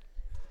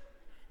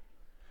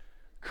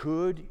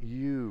 Could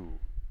you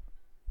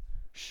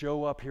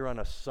show up here on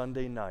a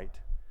Sunday night?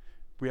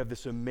 We have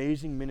this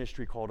amazing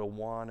ministry called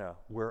Awana,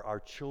 where our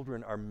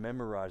children are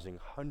memorizing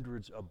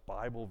hundreds of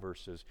Bible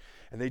verses,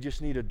 and they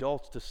just need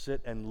adults to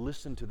sit and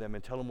listen to them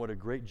and tell them what a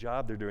great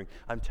job they're doing.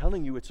 I'm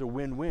telling you, it's a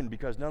win-win,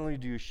 because not only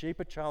do you shape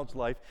a child's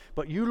life,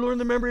 but you learn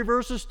the memory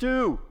verses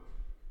too.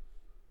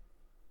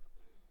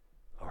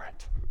 All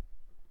right.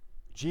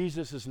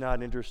 Jesus is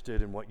not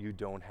interested in what you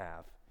don't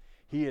have.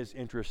 He is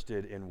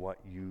interested in what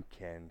you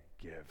can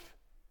give.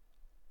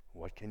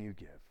 What can you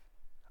give?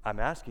 I'm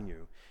asking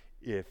you,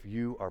 if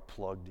you are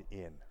plugged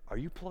in. Are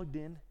you plugged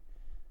in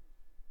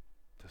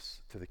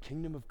to the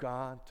kingdom of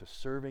God, to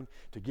serving,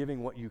 to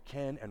giving what you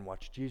can and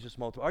watch Jesus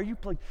multiply? Are you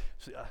plugged?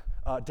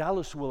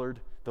 Dallas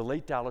Willard, the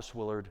late Dallas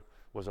Willard,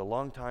 was a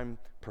longtime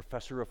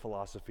professor of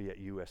philosophy at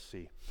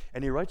USC.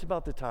 And he writes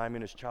about the time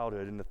in his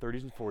childhood in the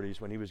 30s and 40s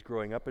when he was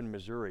growing up in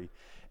Missouri,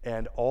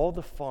 and all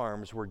the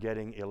farms were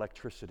getting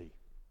electricity.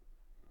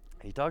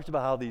 He talks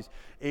about how these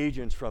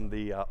agents from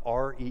the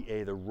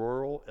REA, the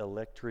Rural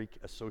Electric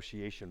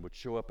Association, would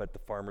show up at the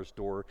farmer's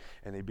door,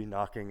 and they'd be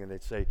knocking, and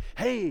they'd say,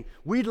 "Hey,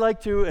 we'd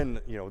like to,"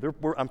 and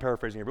I'm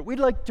paraphrasing here, but "we'd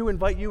like to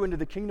invite you into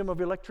the kingdom of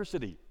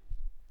electricity.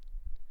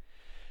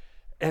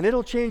 And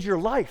it'll change your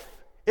life.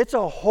 It's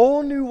a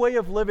whole new way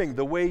of living.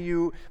 The way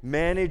you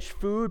manage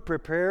food,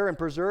 prepare, and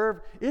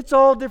preserve, it's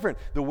all different.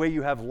 The way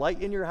you have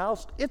light in your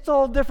house, it's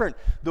all different.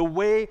 The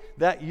way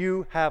that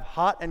you have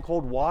hot and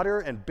cold water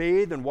and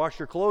bathe and wash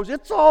your clothes,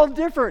 it's all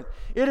different.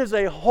 It is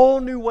a whole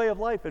new way of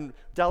life." And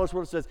Dallas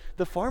Willard says,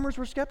 the farmers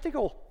were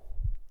skeptical.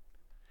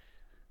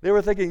 They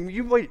were thinking,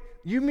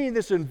 you mean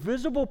this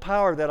invisible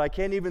power that I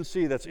can't even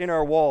see that's in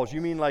our walls?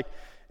 You mean like,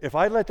 if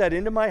I let that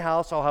into my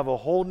house, I'll have a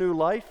whole new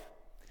life?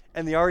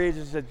 And the REA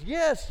agent said,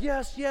 yes,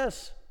 yes,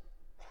 yes.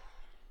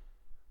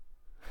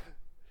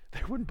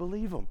 They wouldn't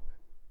believe him.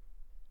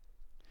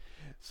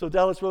 So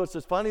Dallas Willard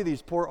says, finally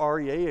these poor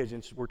REA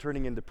agents were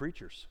turning into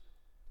preachers.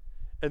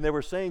 And they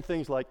were saying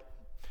things like,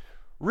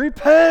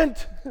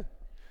 repent!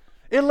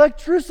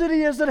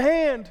 Electricity is at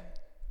hand.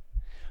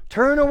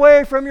 Turn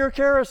away from your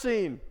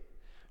kerosene.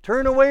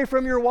 Turn away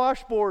from your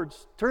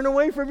washboards. Turn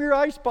away from your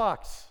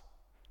icebox.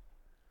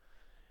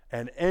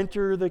 And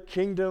enter the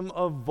kingdom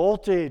of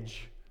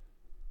voltage.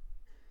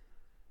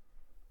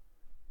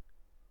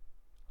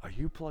 Are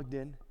you plugged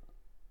in?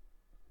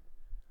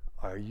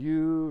 Are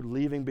you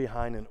leaving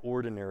behind an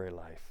ordinary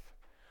life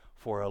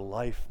for a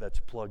life that's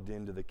plugged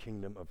into the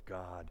kingdom of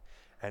God,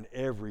 and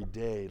every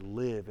day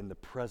live in the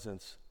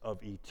presence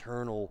of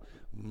eternal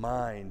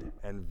mind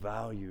and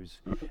values,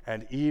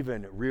 and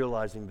even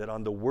realizing that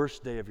on the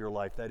worst day of your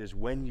life, that is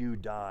when you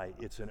die,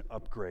 it's an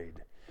upgrade.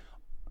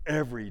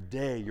 Every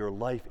day your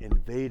life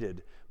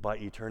invaded by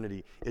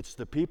eternity. It's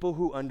the people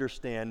who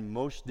understand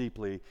most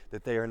deeply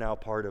that they are now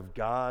part of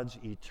God's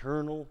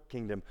eternal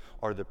kingdom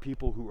are the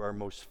people who are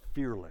most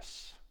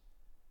fearless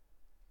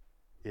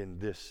in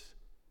this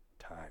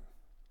time.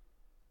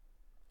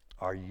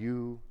 Are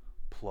you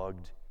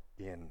plugged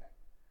in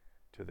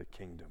to the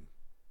kingdom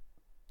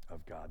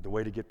of God? The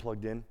way to get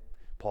plugged in,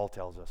 Paul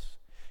tells us,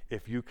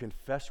 if you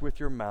confess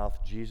with your mouth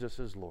Jesus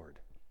is Lord,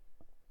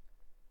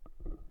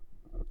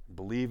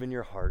 believe in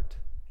your heart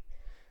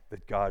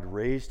that God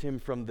raised him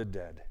from the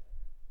dead,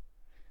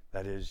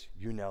 that is,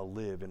 you now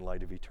live in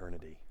light of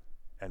eternity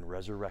and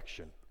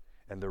resurrection.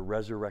 And the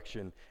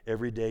resurrection,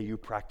 every day you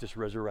practice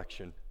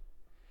resurrection.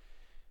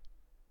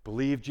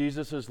 Believe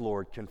Jesus is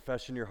Lord,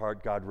 confess in your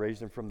heart God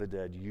raised him from the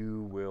dead,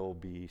 you will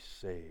be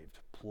saved,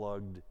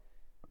 plugged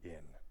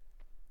in.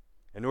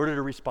 In order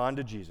to respond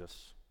to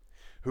Jesus,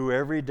 who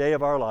every day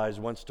of our lives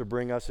wants to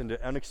bring us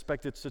into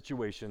unexpected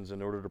situations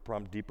in order to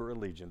prompt deeper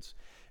allegiance,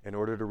 in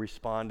order to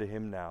respond to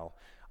him now,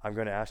 I'm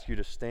going to ask you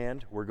to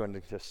stand. We're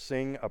going to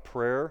sing a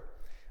prayer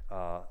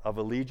of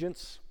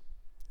allegiance,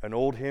 an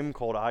old hymn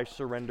called I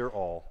Surrender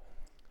All.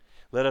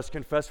 Let us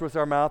confess with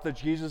our mouth that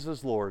Jesus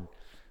is Lord,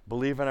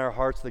 believe in our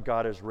hearts that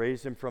God has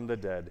raised him from the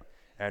dead,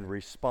 and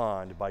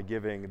respond by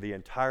giving the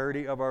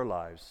entirety of our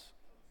lives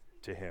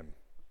to him.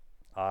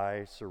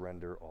 I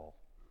surrender all.